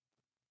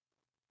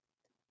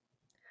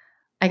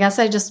 I guess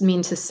I just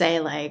mean to say,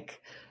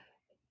 like,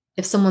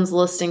 if someone's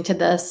listening to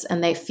this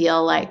and they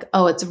feel like,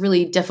 oh, it's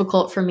really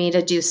difficult for me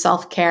to do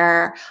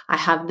self-care. I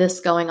have this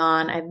going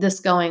on. I have this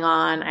going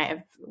on. I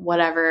have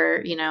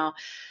whatever,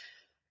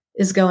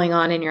 is going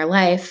on in your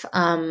life.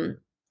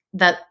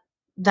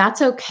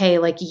 That's okay.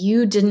 Like,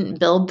 you didn't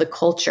build the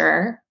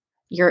culture.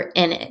 You're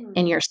in it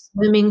and you're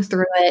swimming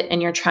through it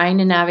and you're trying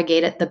to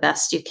navigate it the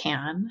best you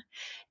can.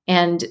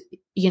 And,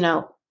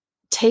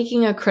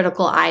 taking a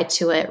critical eye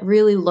to it,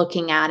 really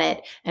looking at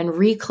it and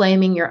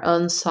reclaiming your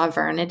own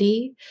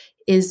sovereignty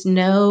is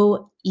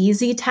no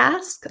easy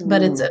task,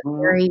 but it's a Mm-hmm.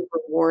 very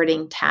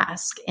rewarding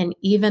task. And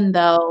even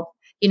though,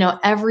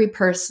 every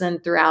person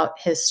throughout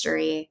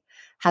history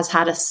has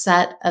had a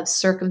set of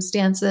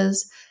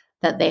circumstances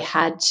that they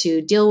had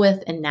to deal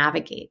with and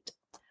navigate.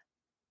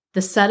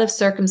 The set of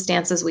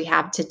circumstances we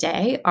have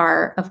today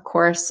are, of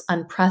course,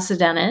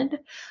 unprecedented,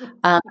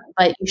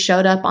 but you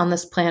showed up on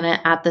this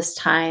planet at this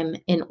time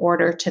in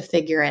order to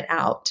figure it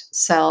out.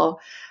 So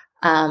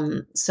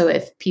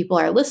if people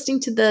are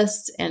listening to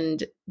this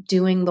and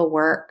doing the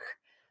work,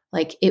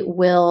 like, it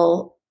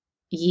will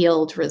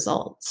yield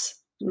results.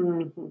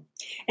 Mm-hmm.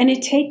 And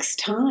it takes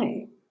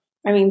time.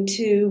 I mean,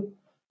 to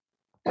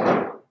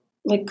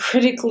like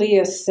critically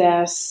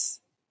assess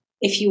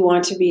if you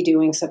want to be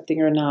doing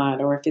something or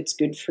not, or if it's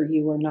good for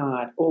you or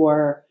not,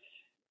 or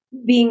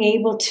being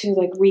able to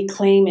like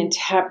reclaim and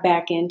tap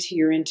back into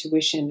your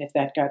intuition if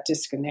that got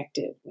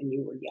disconnected when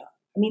you were young.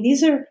 I mean,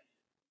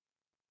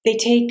 they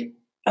take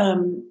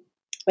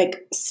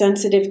like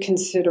sensitive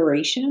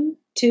consideration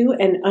too,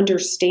 and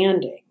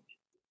understanding,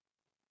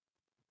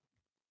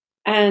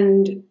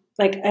 and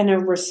a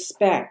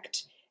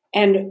respect.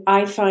 And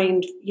I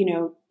find,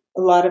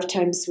 a lot of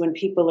times when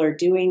people are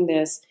doing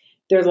this,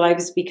 their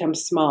lives become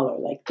smaller.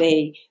 Like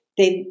they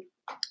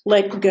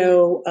let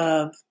go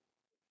of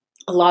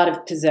a lot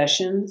of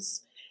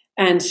possessions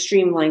and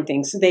streamline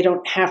things so they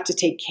don't have to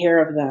take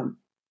care of them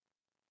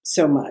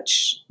so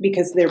much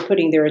because they're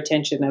putting their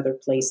attention other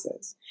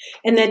places.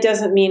 And that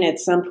doesn't mean at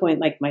some point,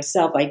 like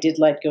myself, I did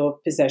let go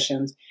of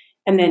possessions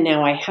and then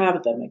now I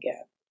have them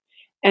again.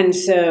 And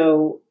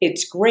so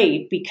it's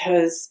great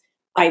because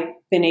I've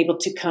been able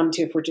to come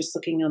to, if we're just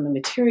looking on the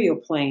material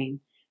plane,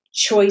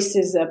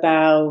 choices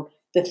about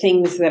the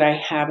things that I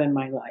have in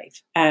my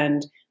life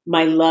and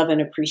my love and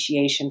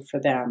appreciation for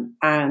them,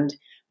 and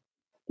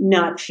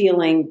not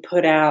feeling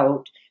put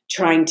out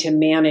trying to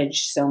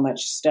manage so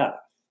much stuff.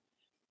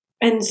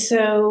 And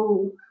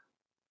so,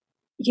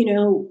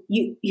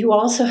 you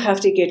also have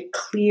to get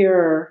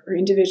clear, or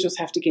individuals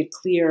have to get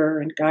clear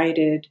and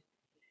guided,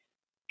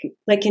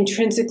 like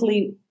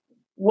intrinsically,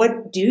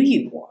 what do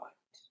you want?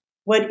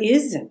 What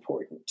is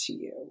important to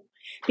you?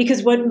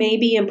 Because what may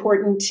be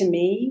important to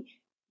me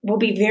will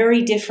be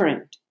very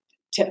different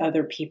to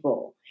other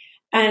people.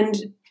 And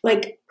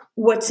like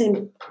what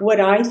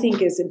I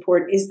think is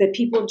important is that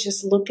people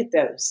just look at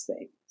those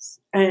things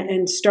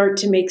and start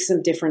to make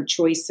some different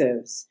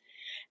choices.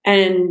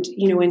 And,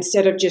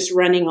 instead of just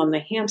running on the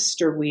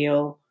hamster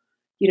wheel,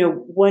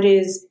 what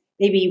is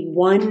maybe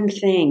one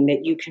thing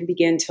that you can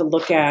begin to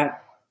look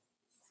at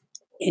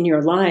in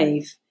your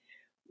life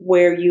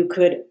where you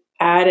could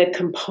add a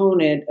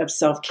component of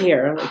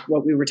self-care, like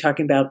what we were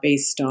talking about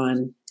based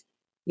on,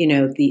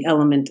 the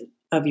element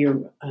of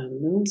your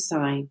moon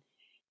sign,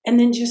 and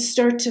then just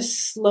start to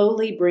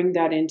slowly bring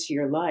that into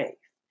your life.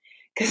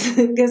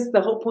 Because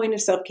the whole point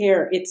of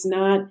self-care, it's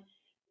not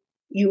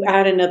you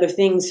add another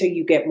thing so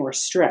you get more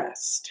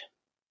stressed.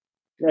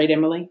 Right,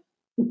 Emily?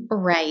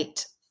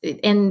 Right.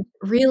 And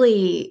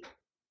really,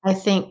 I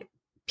think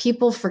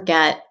people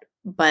forget,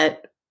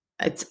 but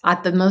it's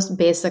at the most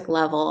basic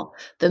level,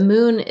 the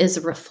moon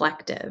is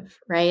reflective,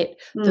 right?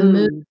 The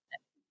moon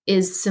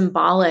is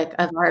symbolic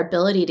of our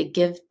ability to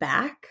give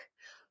back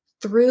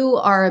through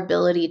our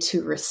ability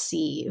to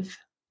receive.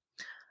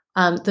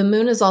 The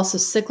moon is also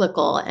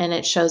cyclical, and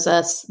it shows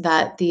us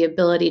that the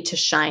ability to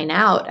shine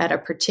out at a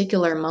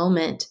particular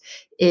moment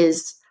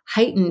is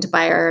heightened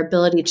by our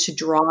ability to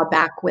draw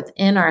back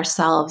within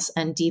ourselves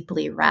and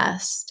deeply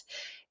rest.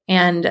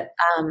 And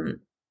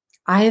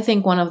I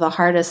think one of the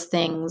hardest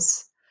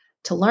things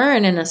to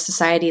learn in a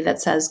society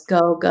that says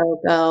go, go,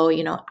 go,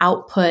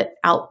 output,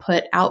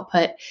 output,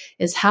 output,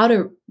 is how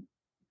to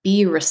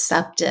be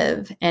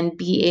receptive and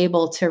be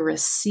able to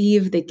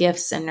receive the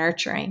gifts and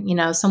nurturing.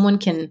 Someone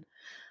can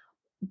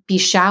be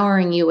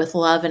showering you with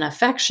love and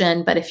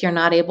affection, but if you're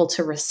not able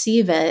to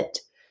receive it,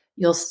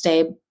 you'll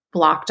stay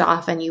blocked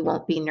off and you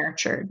won't be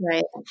nurtured,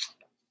 right?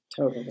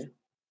 Totally.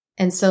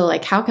 And so,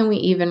 how can we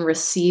even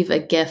receive a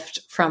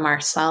gift from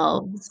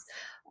ourselves?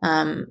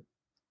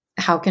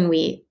 How can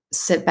we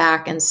sit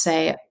back and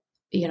say,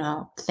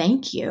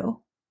 thank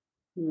you?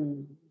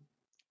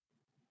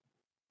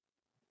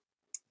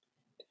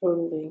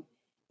 Totally.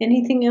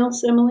 Anything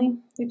else, Emily,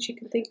 that you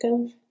can think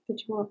of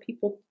that you want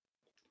people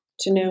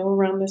to know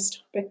around this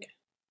topic?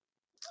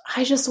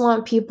 I just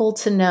want people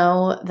to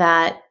know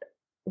that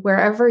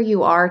wherever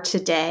you are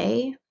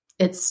today,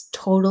 it's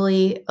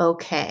totally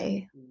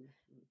okay.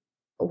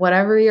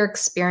 Whatever you're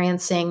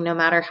experiencing, no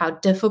matter how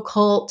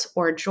difficult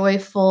or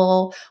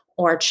joyful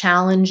or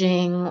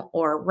challenging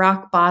or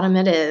rock bottom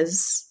it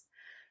is,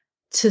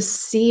 to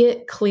see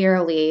it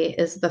clearly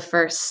is the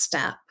first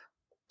step.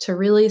 To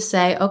really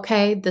say,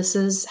 okay, this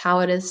is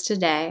how it is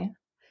today.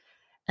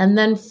 And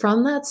then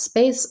from that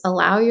space,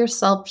 allow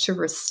yourself to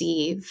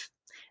receive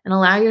and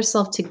allow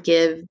yourself to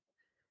give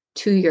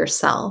to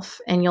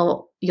yourself. And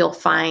you'll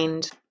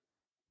find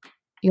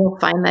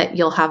that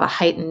you'll have a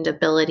heightened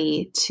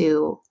ability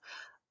to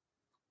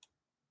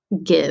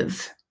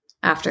give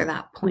after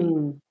that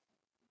point.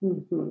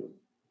 Mm-hmm.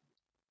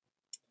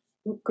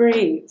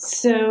 Great.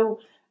 So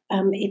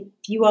if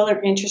you all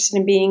are interested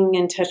in being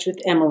in touch with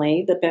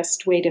Emily, the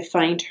best way to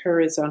find her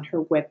is on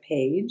her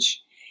webpage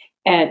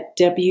at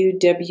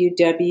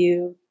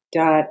www.emily,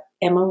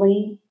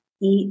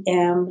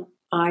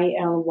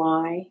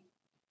 EMILY,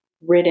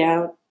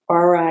 Ridout,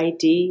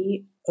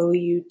 RIDOUT.com.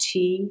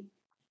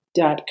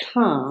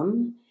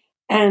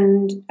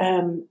 And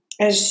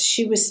as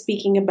she was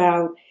speaking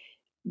about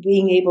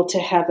being able to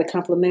have the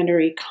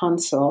complimentary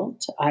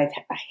consult, I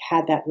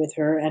had that with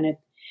her, and it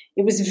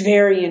was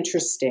very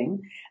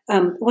interesting.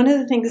 One of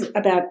the things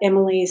about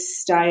Emily's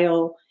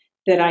style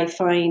that I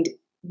find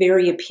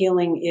very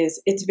appealing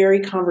is it's very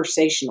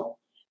conversational.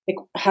 Like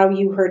how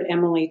you heard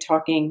Emily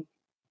talking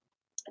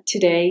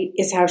today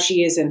is how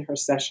she is in her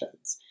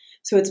sessions.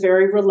 So it's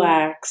very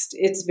relaxed,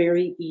 it's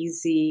very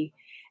easy,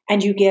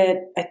 and you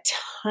get a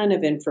ton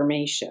of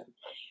information.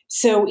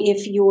 So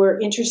if you're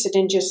interested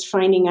in just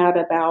finding out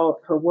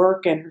about her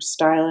work and her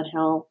style and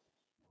how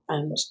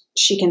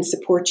she can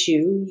support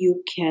you,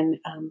 you can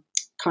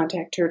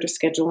contact her to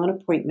schedule an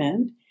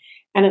appointment.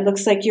 And it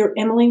looks like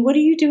Emily, what are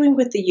you doing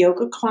with the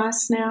yoga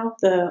class now,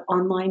 the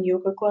online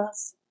yoga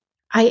class?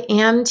 I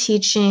am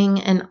teaching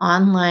an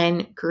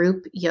online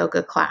group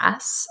yoga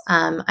class.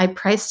 I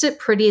priced it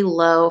pretty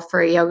low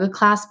for a yoga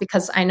class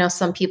because I know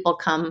some people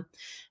come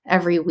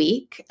every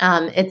week.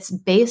 It's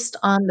based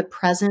on the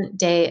present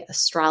day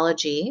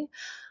astrology.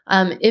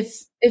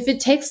 If it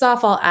takes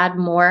off, I'll add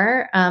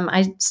more.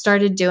 I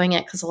started doing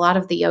it because a lot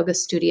of the yoga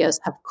studios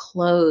have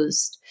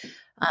closed.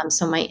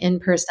 So my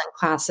in-person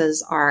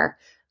classes are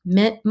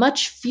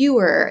much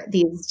fewer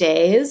these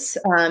days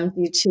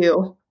due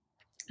to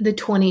the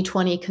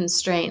 2020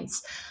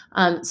 constraints.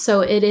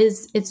 So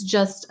it's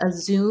just a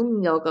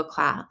Zoom yoga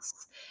class,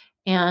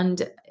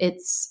 and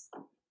it's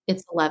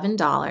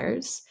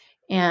 $11,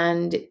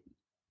 and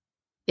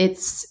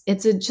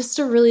just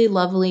a really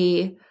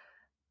lovely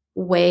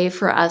way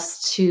for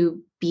us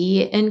to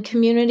be in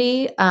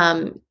community.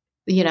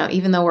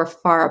 Even though we're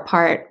far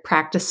apart,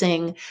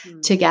 practicing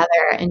together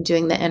and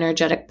doing the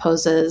energetic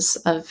poses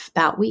of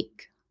that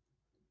week.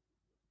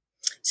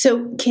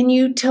 So can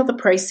you tell the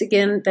price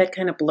again? That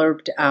kind of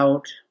blurbed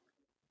out.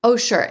 Oh,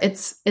 sure.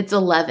 It's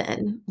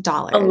 $11.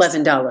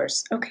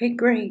 $11. Okay,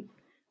 great.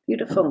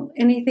 Beautiful.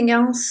 Anything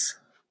else?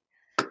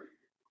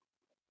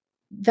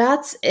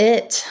 That's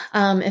it.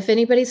 If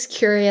anybody's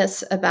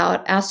curious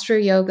about Astro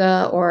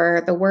Yoga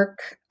or the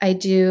work I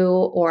do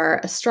or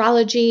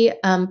astrology,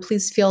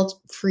 please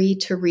feel free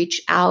to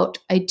reach out.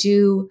 I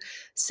do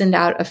send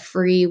out a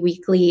free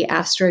weekly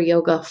Astro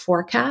Yoga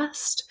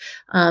forecast.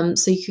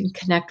 So you can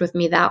connect with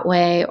me that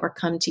way, or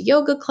come to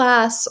yoga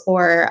class,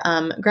 or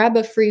grab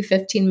a free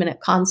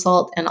 15-minute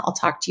consult, and I'll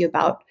talk to you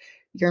about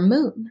your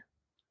moon.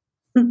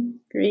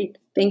 Great.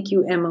 Thank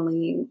you,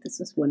 Emily. This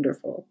is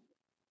wonderful.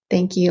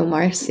 Thank you,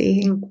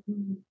 Marcy.